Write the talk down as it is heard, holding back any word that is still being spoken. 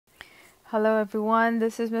Hello everyone,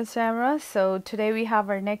 this is Miss Samra. So today we have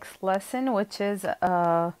our next lesson, which is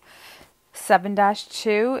 7-2,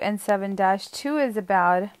 and 7-2 is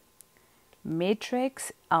about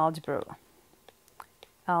matrix algebra.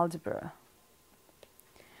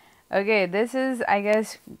 Okay, this is, I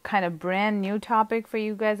guess, kind of brand new topic for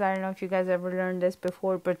you guys. I don't know if you guys ever learned this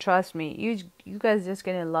before, but trust me, you guys just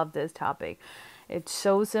gonna love this topic. It's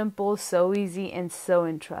so simple, so easy, and so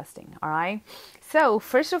interesting, all right? So,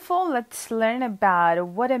 first of all, let's learn about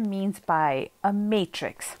what it means by a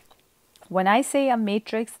matrix. When I say a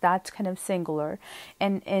matrix, that's kind of singular.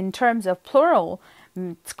 And in terms of plural,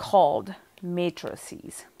 it's called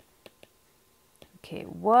matrices. Okay,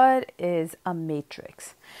 what is a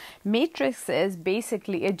matrix? Matrix is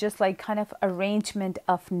basically it's just like kind of arrangement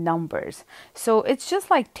of numbers. So it's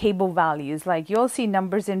just like table values. Like you'll see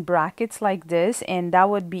numbers in brackets like this, and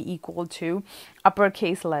that would be equal to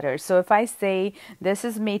uppercase letters. So if I say this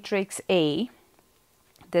is matrix A,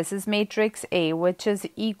 this is matrix A, which is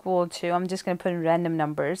equal to, I'm just going to put in random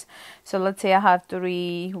numbers. So let's say I have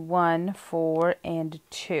 3, 1, 4, and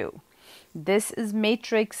 2. This is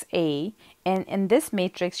matrix A, and in this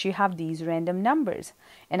matrix you have these random numbers,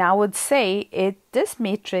 and I would say this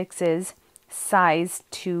matrix is size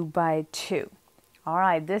 2 by 2. All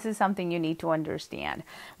right, this is something you need to understand.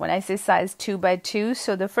 When I say size 2 by 2,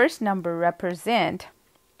 so the first number represent,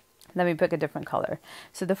 let me pick a different color.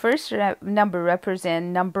 So the first number represent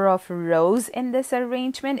number of rows in this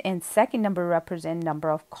arrangement, and second number represent number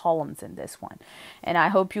of columns in this one. And I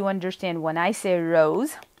hope you understand when I say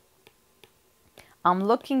rows, I'm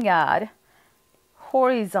looking at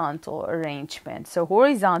horizontal arrangement. So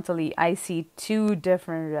horizontally, I see 2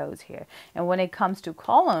 different rows here. And when it comes to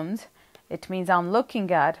columns, it means I'm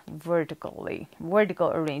looking at vertical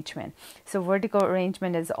arrangement. So vertical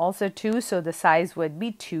arrangement is also 2, so the size would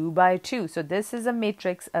be 2 by 2. So this is a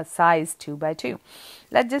matrix of size 2 by 2.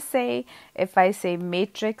 Let's just say if I say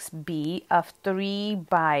matrix B of 3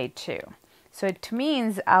 by 2. So it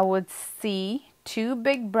means I would see 2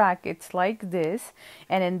 big brackets like this,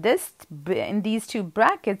 and in these 2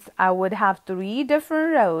 brackets I would have 3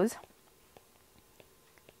 different rows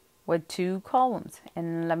with 2 columns.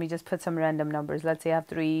 And let me just put some random numbers. Let's say I have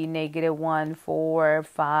 3, -1, 4,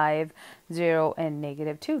 5, 0, and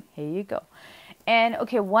 -2. Here you go. And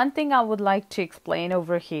okay, one thing I would like to explain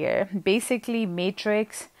over here, basically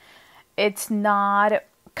matrix, it's not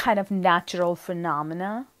kind of natural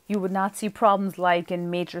phenomena. You would not see problems like in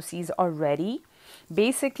matrices already.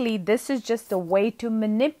 Basically, this is just a way to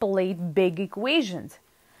manipulate big equations.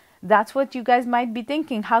 That's what you guys might be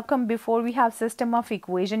thinking. How come before we have system of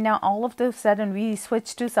equation, now all of a sudden we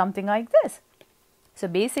switch to something like this? So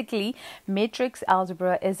basically, matrix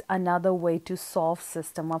algebra is another way to solve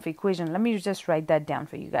system of equation. Let me just write that down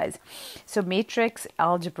for you guys. So matrix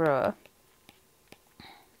algebra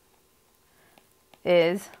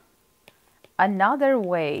is another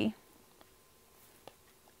way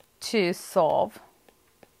to solve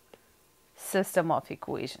system of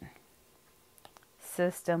equations.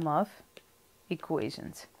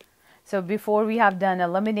 So before we have done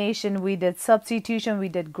elimination, we did substitution, we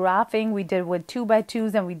did graphing, we did with 2 by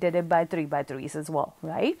 2s, and we did it by 3 by 3s as well,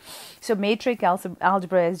 right? So matrix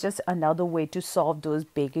algebra is just another way to solve those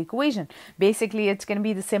big equations. Basically, it's going to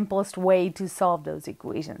be the simplest way to solve those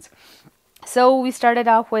equations. So we started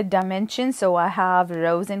off with dimensions. So I have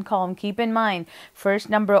rows and column. Keep in mind, first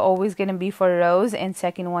number always going to be for rows and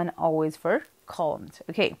second one always for columns.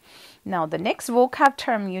 Okay, now the next vocab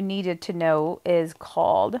term you needed to know is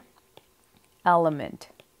called element.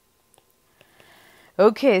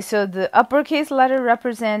 Okay, so the uppercase letter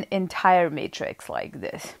represent entire matrix like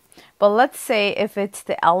this. But let's say if it's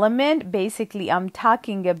the element, basically I'm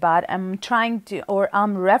referencing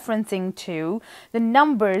to the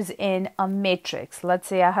numbers in a matrix. Let's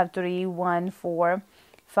say I have 3, 1, 4,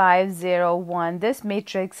 5, 0, 1. This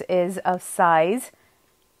matrix is of size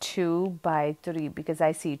 2 by 3 because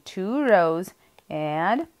I see 2 rows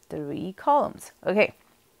and 3 columns. Okay,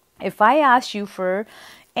 if I ask you for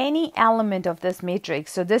any element of this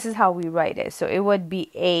matrix, so this is how we write it. So it would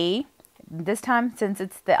be A. This time, since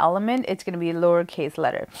it's the element, it's going to be lowercase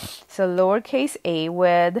letter. So lowercase a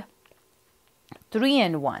with 3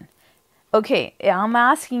 and 1. Okay, I'm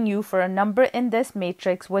asking you for a number in this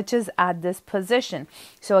matrix which is at this position.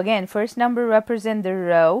 So again, first number represent the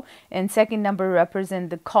row and second number represent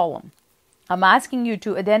the column. I'm asking you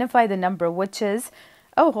to identify the number which is,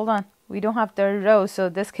 oh, hold on, we don't have third row, so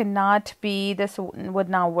this would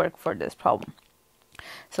not work for this problem.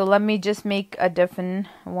 So let me just make a different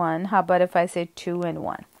one. How about if I say 2 and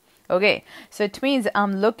 1? Okay, so it means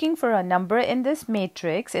I'm looking for a number in this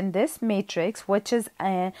matrix, which is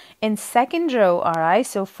in second row, all right?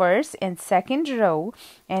 So first in second row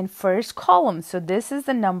and first column. So this is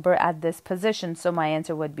the number at this position. So my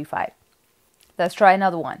answer would be 5. Let's try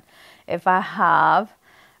another one. If I have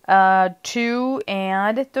 2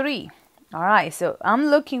 and 3. All right, so I'm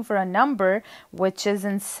looking for a number which is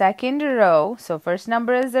in second row. So first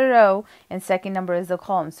number is the row and second number is the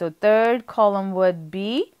column. So third column would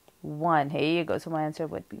be 1. Here you go. So my answer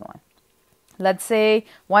would be 1. Let's say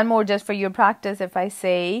one more just for your practice. If I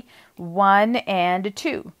say 1 and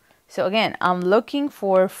 2. So again, I'm looking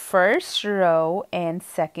for first row and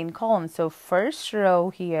second column. So first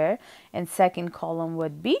row here and second column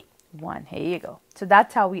would be 1. Here you go. So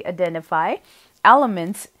that's how we identify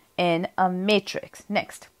elements in a matrix.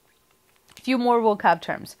 Next, a few more vocab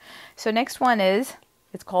terms. So next one is,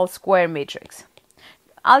 it's called square matrix.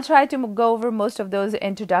 I'll try to go over most of those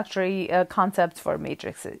introductory concepts for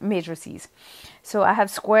matrices. So I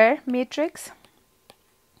have square matrix.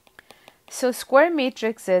 So square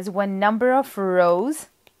matrix is when number of rows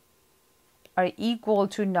are equal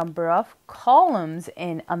to number of columns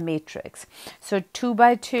in a matrix. So 2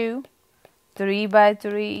 by 2, 3 by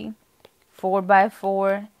 3, 4 by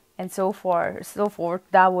 4, and so forth,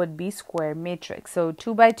 that would be square matrix. So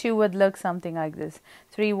 2 by 2 would look something like this: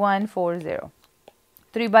 3, 1, 4, 0.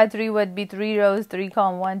 3 by 3 would be 3 rows, 3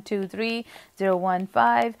 column, 1, 2, 3, 0, 1,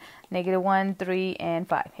 5, negative 1, 3, and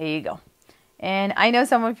 5. Here you go. And I know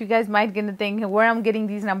some of you guys might gonna think where I'm getting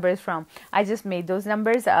these numbers from. I just made those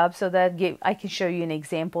numbers up so that I can show you an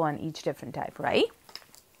example on each different type, right?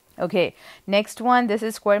 Okay, next one, this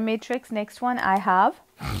is square matrix. Next one I have,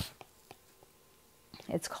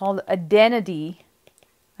 it's called identity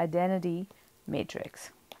matrix.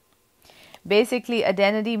 Basically,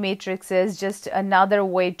 identity matrix is just another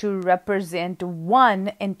way to represent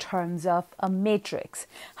 1 in terms of a matrix.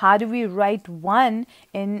 How do we write 1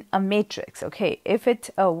 in a matrix? Okay, if it's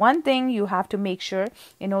one thing you have to make sure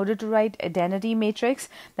in order to write identity matrix,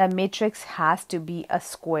 that matrix has to be a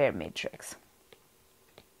square matrix.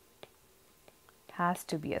 Has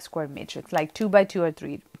to be a square matrix, like 2 by 2 or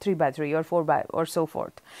 3 by 3 or 4 by or so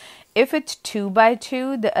forth. If it's 2 by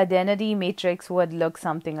 2, the identity matrix would look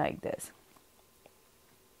something like this.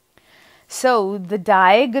 So the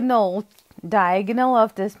diagonal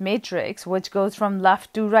of this matrix, which goes from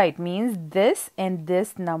left to right, means this and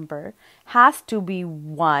this number has to be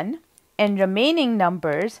 1 and remaining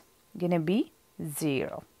numbers gonna be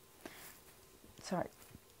 0. Sorry,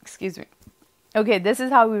 excuse me. Okay, this is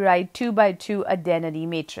how we write 2 by 2 identity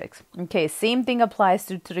matrix. Okay, same thing applies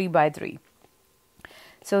to 3 by 3.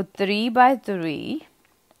 So 3 by 3,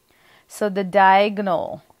 so the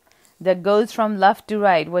diagonal that goes from left to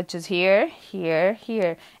right, which is here, here,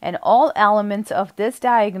 here, and all elements of this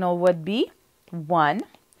diagonal would be 1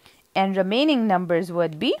 and remaining numbers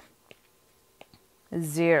would be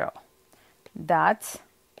 0. That's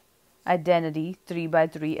identity 3 by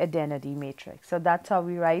 3 identity matrix. So that's how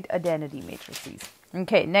we write identity matrices.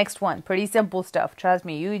 Okay, next one, pretty simple stuff. Trust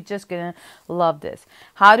me, you're just gonna love this.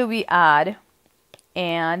 How do we add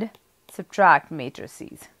and subtract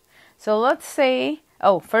matrices? So let's say,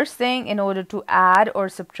 first thing, in order to add or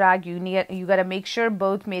subtract, you gotta make sure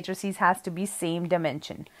both matrices has to be same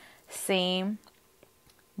dimension. Same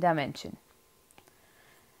dimension.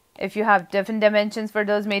 If you have different dimensions for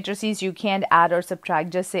those matrices, you can't add or subtract.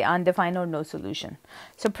 Just say undefined or no solution.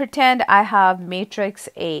 So pretend I have matrix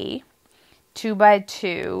A, 2 by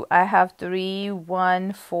 2. I have 3,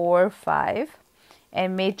 1, 4, 5.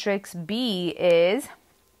 And matrix B is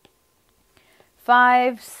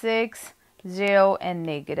 5, 6, 0, and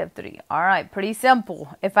negative 3. All right, pretty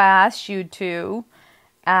simple. If I asked you to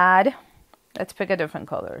add, let's pick a different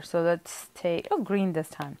color. So let's take, green this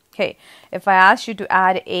time. Okay, if I asked you to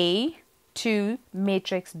add A to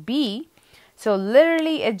matrix B, so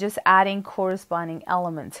literally it's just adding corresponding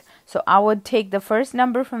elements. So I would take the first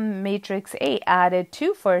number from matrix A, add it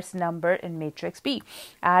to first number in matrix B.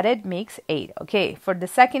 Added makes 8. Okay, for the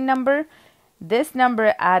second number, this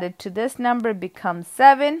number added to this number becomes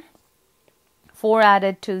 7. 4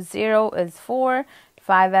 added to 0 is 4.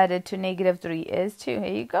 5 added to negative 3 is 2.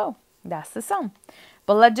 Here you go. That's the sum.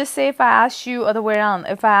 But let's just say if I ask you other way around,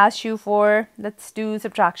 if I ask you for, let's do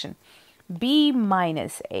subtraction, B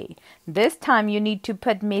minus A. This time you need to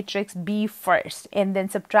put matrix B first and then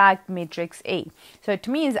subtract matrix A. So it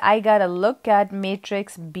means I gotta look at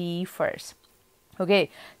matrix B first. Okay,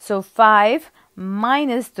 so 5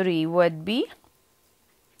 minus 3 would be,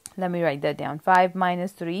 let me write that down, 5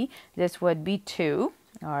 minus 3, this would be 2.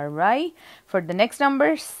 All right, for the next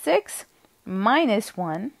number, 6 minus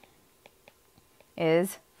 1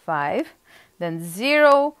 is 5. Then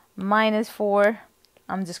 0 minus 4.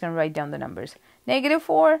 I'm just going to write down the numbers. Negative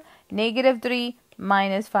 4, negative 3,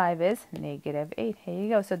 minus 5 is negative 8. Here you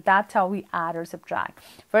go. So that's how we add or subtract.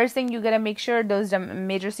 First thing, you got to make sure those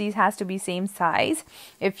matrices has to be same size.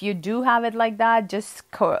 If you do have it like that, just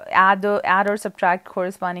add or subtract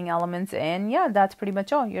corresponding elements, and yeah, that's pretty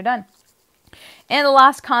much all. You're done. And the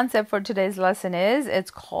last concept for today's lesson is,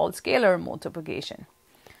 it's called scalar multiplication.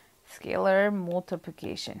 Scalar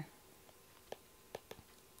multiplication.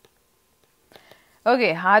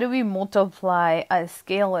 Okay, how do we multiply a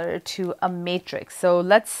scalar to a matrix? So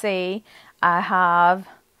let's say I have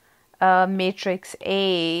a matrix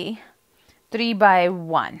A, 3 by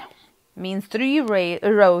 1. Means 3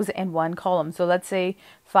 rows and 1 column. So let's say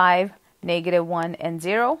 5, negative 1, and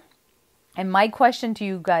 0. And my question to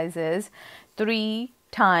you guys is 3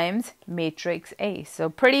 times matrix A. So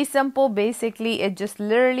pretty simple. Basically, it's just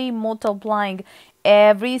literally multiplying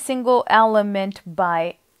every single element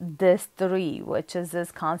by this 3, which is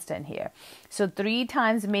this constant here. So 3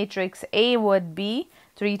 times matrix A would be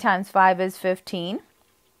 3 times 5 is 15.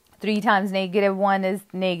 3 times negative 1 is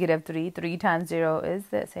negative 3. 3 times 0 is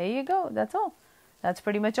this. Here you go. That's all. That's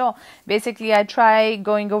pretty much all. Basically, I try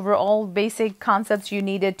going over all basic concepts you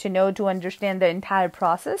needed to know to understand the entire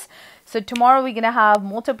process. So tomorrow we're going to have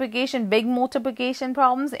multiplication, big multiplication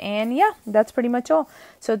problems. And yeah, that's pretty much all.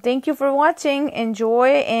 So thank you for watching. Enjoy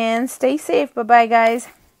and stay safe. Bye-bye, guys.